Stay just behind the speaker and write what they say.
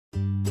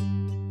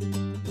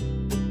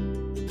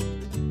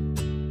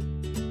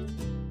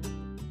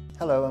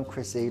Hello, I'm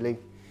Chris Ely.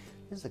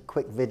 This is a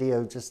quick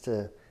video just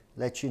to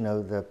let you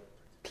know the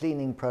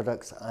cleaning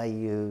products I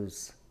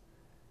use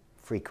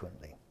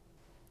frequently.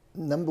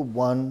 Number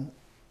one,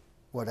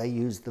 what I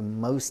use the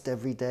most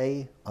every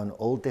day on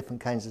all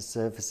different kinds of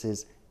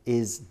surfaces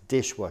is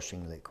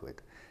dishwashing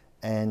liquid.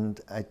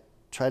 And I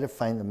try to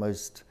find the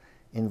most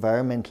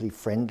environmentally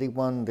friendly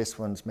one. This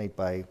one's made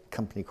by a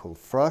company called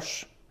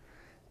Frosch.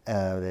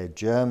 They're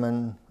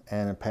German,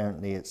 and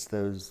apparently it's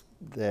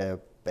their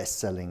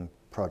best-selling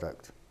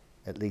product,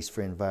 at least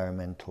for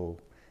environmental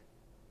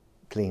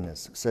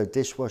cleaners. So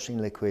dishwashing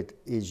liquid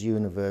is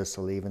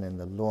universal, even in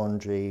the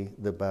laundry,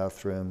 the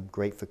bathroom,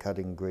 great for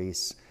cutting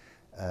grease,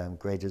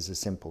 great as a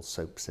simple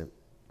soap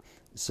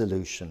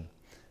solution.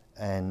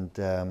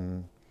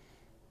 And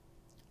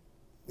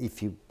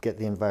if you get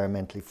the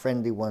environmentally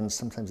friendly ones,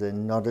 sometimes they're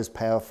not as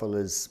powerful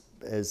as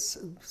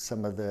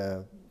some of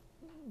the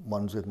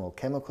ones with more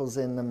chemicals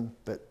in them,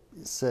 but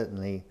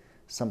certainly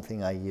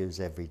something I use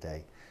every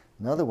day.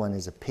 Another one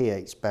is a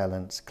pH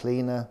balance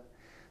cleaner,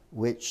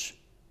 which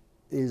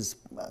is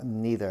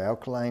neither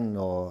alkaline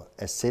nor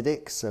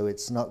acidic, so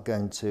it's not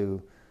going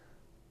to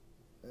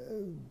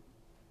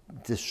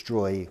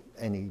destroy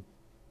any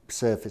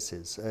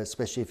surfaces,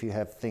 especially if you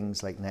have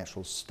things like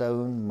natural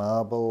stone,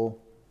 marble.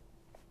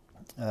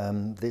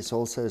 This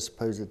also is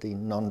supposedly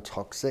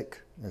non-toxic.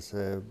 It's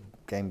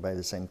again by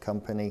the same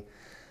company.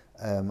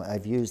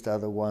 I've used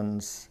other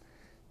ones.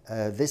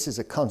 This is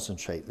a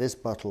concentrate. This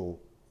bottle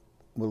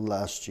will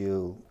last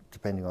you,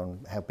 depending on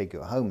how big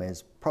your home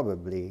is,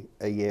 probably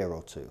a year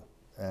or two.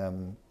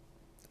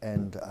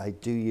 And I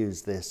do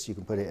use this. You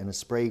can put it in a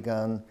spray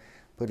gun,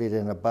 put it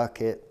in a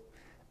bucket.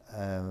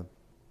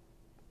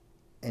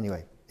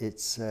 Anyway,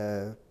 it's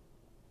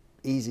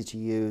easy to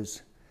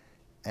use,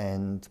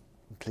 and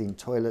clean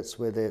toilets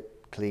with it,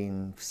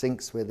 clean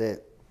sinks with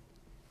it,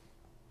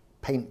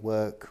 paint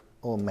work,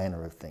 all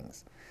manner of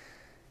things.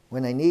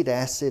 When I need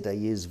acid, I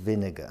use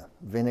vinegar.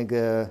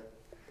 Vinegar,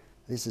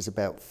 this is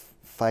about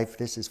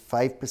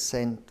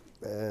 5%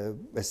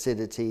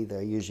 acidity.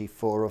 They're usually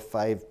 4 or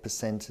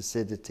 5%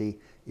 acidity.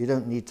 You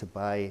don't need to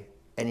buy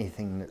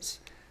anything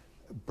that's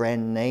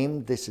brand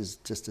name. This is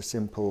just a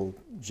simple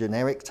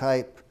generic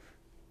type.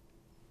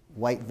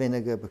 White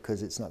vinegar,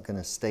 because it's not going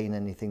to stain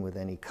anything with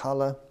any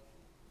color.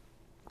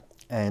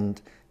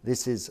 And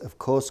this is, of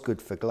course,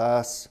 good for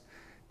glass.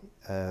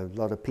 A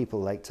lot of people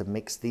like to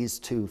mix these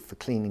two for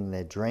cleaning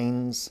their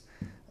drains.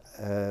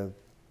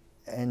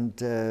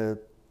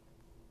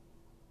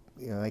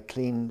 You know, I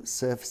clean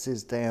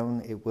surfaces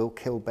down. It will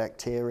kill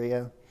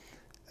bacteria.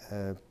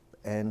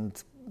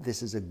 And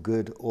this is a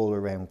good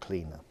all-around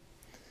cleaner.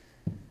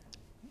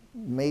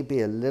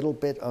 Maybe a little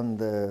bit on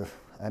the,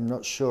 I'm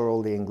not sure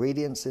all the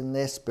ingredients in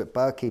this, but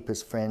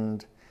Barkeeper's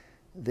Friend,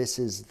 this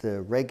is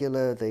the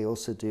regular. They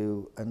also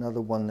do another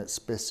one that's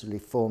specially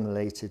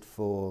formulated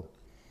for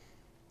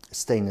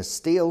stainless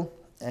steel.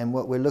 And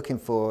what we're looking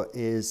for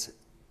is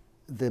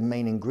the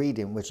main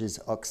ingredient, which is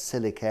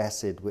oxalic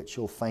acid, which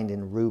you'll find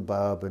in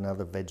rhubarb and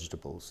other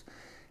vegetables.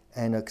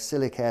 And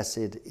oxalic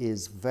acid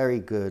is very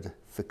good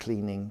for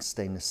cleaning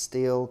stainless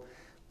steel,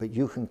 but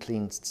you can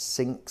clean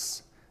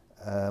sinks.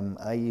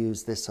 I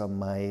use this on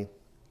my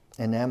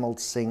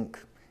enameled sink.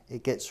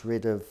 It gets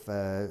rid of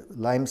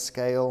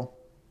limescale,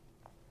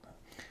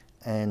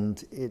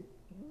 and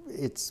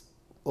it's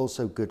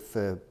also good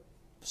for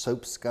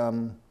soap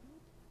scum,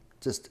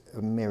 just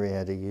a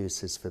myriad of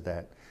uses for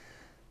that.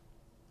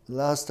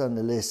 Last on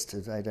the list,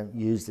 I don't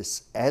use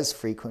this as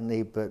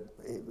frequently, but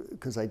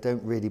because I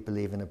don't really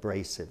believe in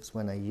abrasives.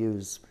 When I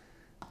use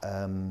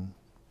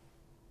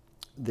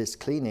this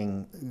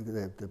cleaning,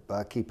 the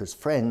Barkeeper's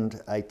Friend,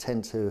 I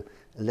tend to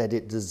let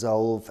it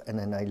dissolve, and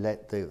then I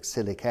let the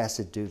oxalic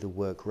acid do the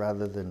work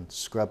rather than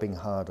scrubbing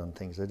hard on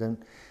things.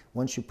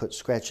 Once you put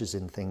scratches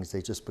in things,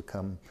 they just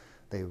become,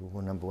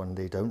 well, number one,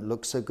 they don't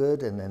look so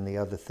good, and then the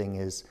other thing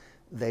is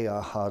they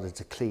are harder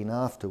to clean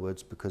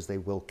afterwards because they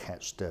will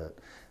catch dirt.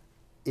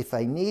 If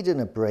I need an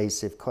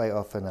abrasive, quite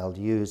often I'll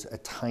use a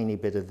tiny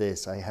bit of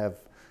this. I have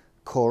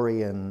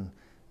Corian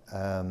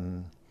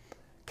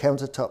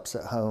countertops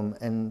at home,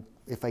 and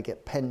if I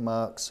get pen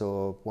marks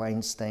or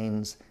wine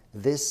stains,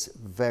 this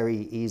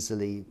very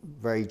easily,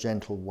 very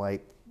gentle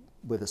wipe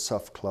with a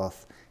soft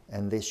cloth,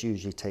 and this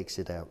usually takes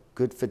it out.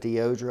 Good for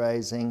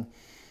deodorizing.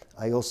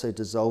 I also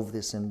dissolve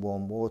this in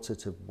warm water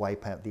to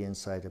wipe out the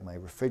inside of my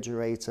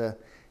refrigerator.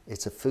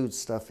 It's a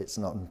foodstuff, it's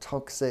not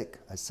toxic.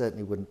 I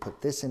certainly wouldn't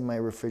put this in my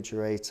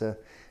refrigerator,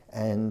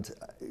 and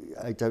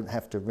I don't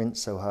have to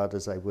rinse so hard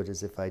as I would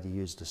as if I'd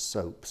used a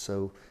soap.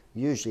 So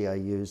usually I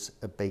use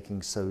a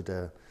baking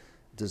soda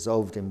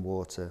dissolved in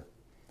water.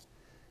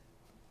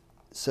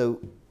 So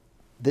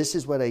this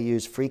is what I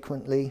use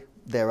frequently.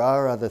 There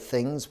are other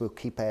things, we'll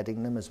keep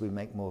adding them as we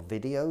make more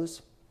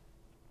videos.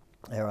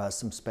 There are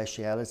some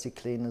specialty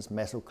cleaners,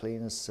 metal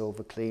cleaners,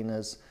 silver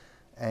cleaners,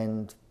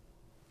 and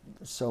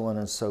so on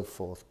and so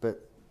forth.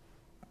 But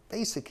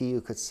basically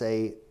you could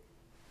say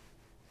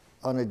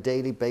on a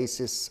daily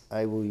basis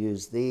I will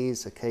use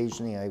these,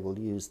 occasionally I will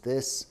use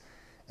this,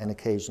 and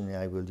occasionally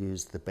I will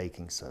use the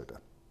baking soda.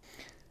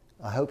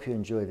 I hope you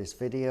enjoy this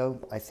video.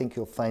 I think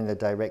you'll find the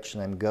direction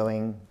I'm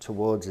going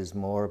towards is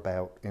more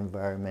about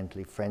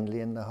environmentally friendly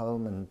in the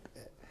home,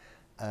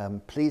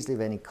 and please leave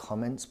any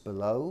comments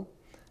below,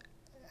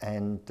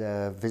 and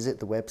visit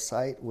the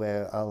website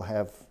where I'll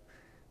have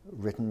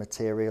written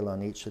material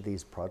on each of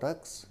these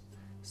products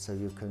so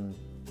you can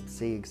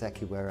see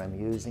exactly where I'm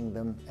using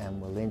them, and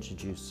we'll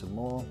introduce some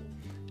more,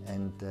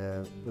 and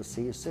we'll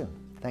see you soon.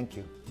 Thank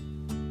you.